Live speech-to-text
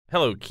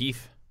Hello,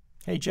 Keith.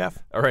 Hey, Jeff.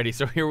 Alrighty,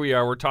 so here we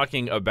are. We're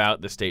talking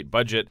about the state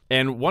budget.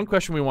 And one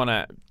question we want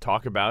to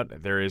talk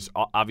about, there is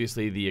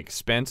obviously the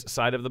expense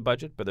side of the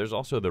budget, but there's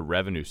also the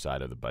revenue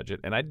side of the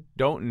budget. And I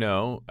don't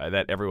know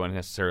that everyone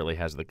necessarily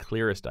has the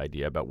clearest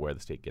idea about where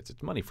the state gets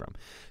its money from.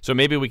 So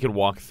maybe we could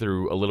walk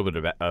through a little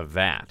bit of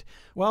that.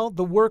 Well,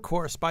 the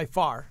workhorse by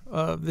far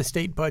of the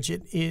state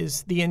budget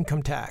is the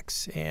income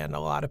tax. And a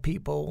lot of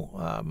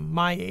people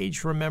my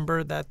age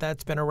remember that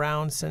that's been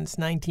around since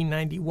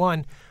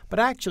 1991. But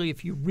actually,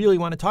 if you really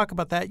want to talk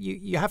about that,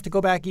 you have to go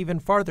back even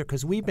farther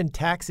because we've been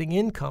taxing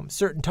income,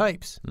 certain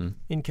types,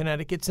 in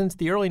Connecticut since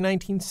the early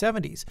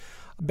 1970s.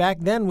 Back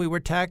then, we were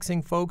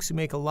taxing folks who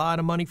make a lot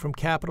of money from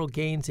capital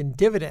gains and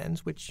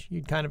dividends, which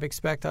you'd kind of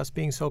expect us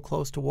being so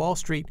close to Wall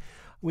Street.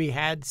 We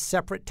had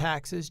separate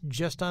taxes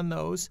just on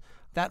those.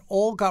 That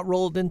all got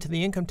rolled into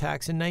the income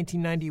tax in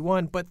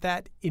 1991, but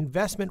that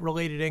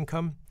investment-related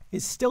income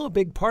is still a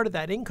big part of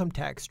that income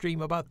tax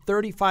stream. About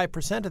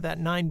 35% of that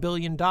 $9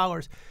 billion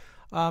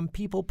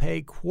people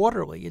pay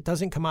quarterly. It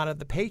doesn't come out of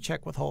the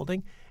paycheck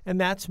withholding,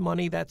 and that's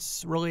money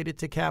that's related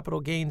to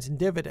capital gains and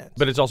dividends.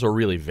 But it's also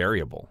really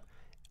variable.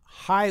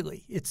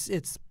 Highly.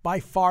 It's by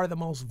far the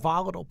most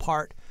volatile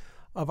part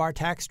of our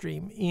tax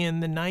stream.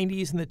 In the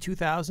 90s and the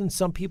 2000s,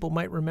 some people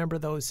might remember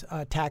those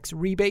tax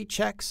rebate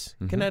checks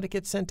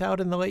Connecticut sent out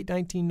in the late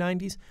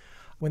 1990s.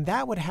 When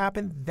that would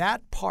happen,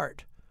 that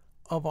part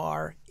of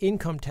our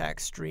income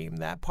tax stream,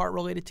 that part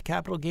related to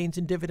capital gains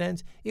and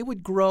dividends, it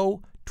would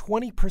grow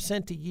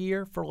 20% a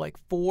year for like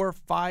 4 or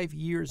 5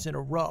 years in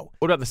a row.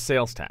 What about the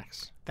sales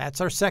tax?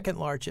 That's our second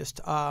largest.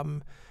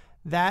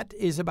 That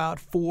is about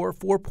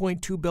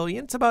 $4.2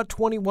 billion. It's about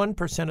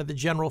 21% of the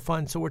general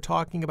fund, so we're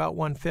talking about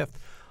 1/5.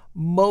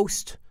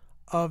 Most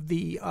of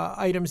the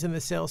items in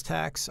the sales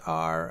tax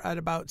are at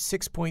about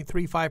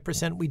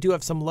 6.35%. We do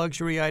have some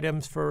luxury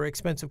items for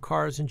expensive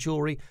cars and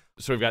jewelry.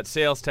 So we've got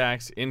sales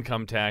tax,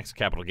 income tax,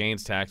 capital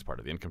gains tax, part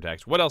of the income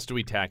tax. What else do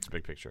we tax,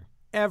 big picture?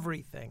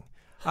 Everything.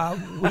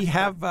 We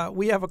have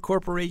a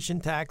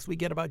corporation tax. We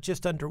get about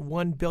just under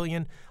 $1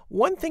 billion.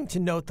 One thing to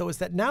note, though, is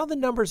that now the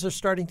numbers are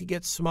starting to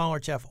get smaller,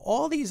 Jeff.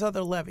 All these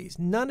other levies,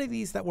 none of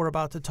these that we're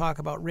about to talk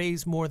about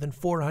raise more than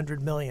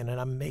 $400 million,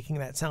 and I'm making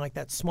that sound like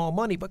that's small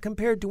money. But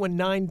compared to a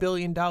 $9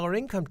 billion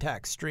income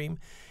tax stream,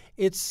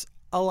 it's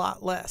a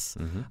lot less.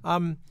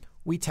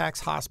 We tax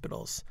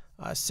hospitals,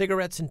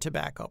 cigarettes and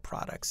tobacco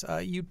products,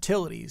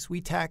 utilities.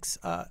 We tax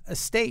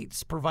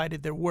estates,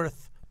 provided they're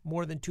worth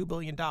more than $2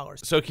 billion.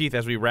 So, Keith,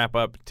 as we wrap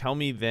up, tell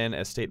me then,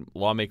 as state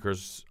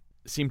lawmakers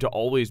seem to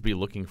always be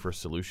looking for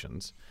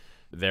solutions,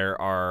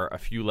 there are a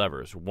few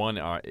levers. One,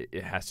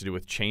 it has to do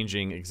with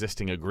changing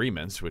existing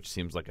agreements, which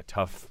seems like a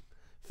tough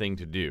thing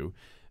to do.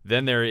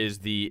 Then there is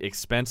the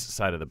expense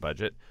side of the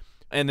budget.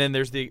 And then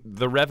there's the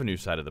revenue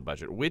side of the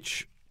budget,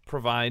 which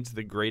provides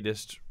the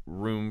greatest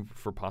room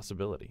for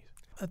possibility.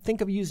 Think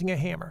of using a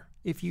hammer.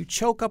 If you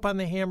choke up on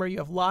the hammer, you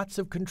have lots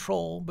of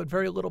control but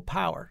very little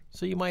power.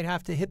 So you might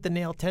have to hit the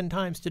nail 10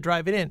 times to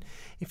drive it in.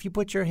 If you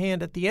put your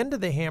hand at the end of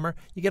the hammer,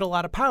 you get a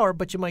lot of power,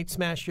 but you might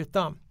smash your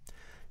thumb.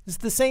 It's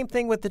the same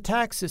thing with the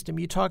tax system.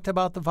 You talked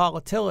about the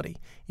volatility.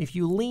 If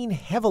you lean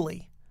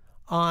heavily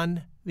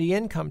on the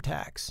income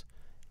tax,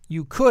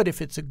 you could,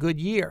 if it's a good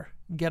year,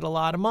 get a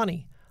lot of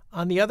money.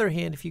 On the other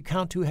hand, if you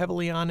count too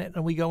heavily on it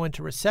and we go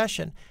into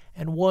recession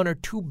and $1 or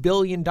 $2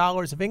 billion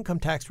of income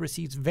tax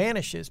receipts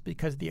vanishes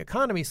because the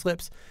economy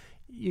slips,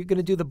 you're going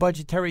to do the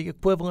budgetary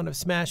equivalent of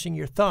smashing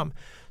your thumb.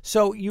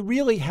 So you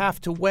really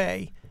have to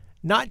weigh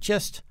not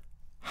just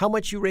how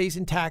much you raise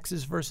in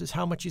taxes versus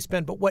how much you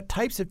spend, but what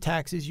types of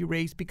taxes you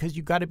raise, because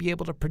you've got to be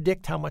able to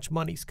predict how much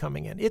money's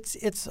coming in. It's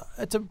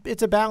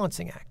a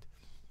balancing act.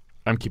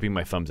 I'm keeping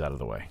my thumbs out of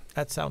the way.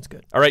 That sounds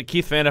good. All right,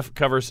 Keith Phaneuf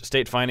covers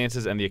state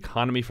finances and the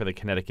economy for the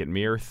Connecticut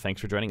Mirror.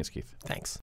 Thanks for joining us, Keith. Thanks.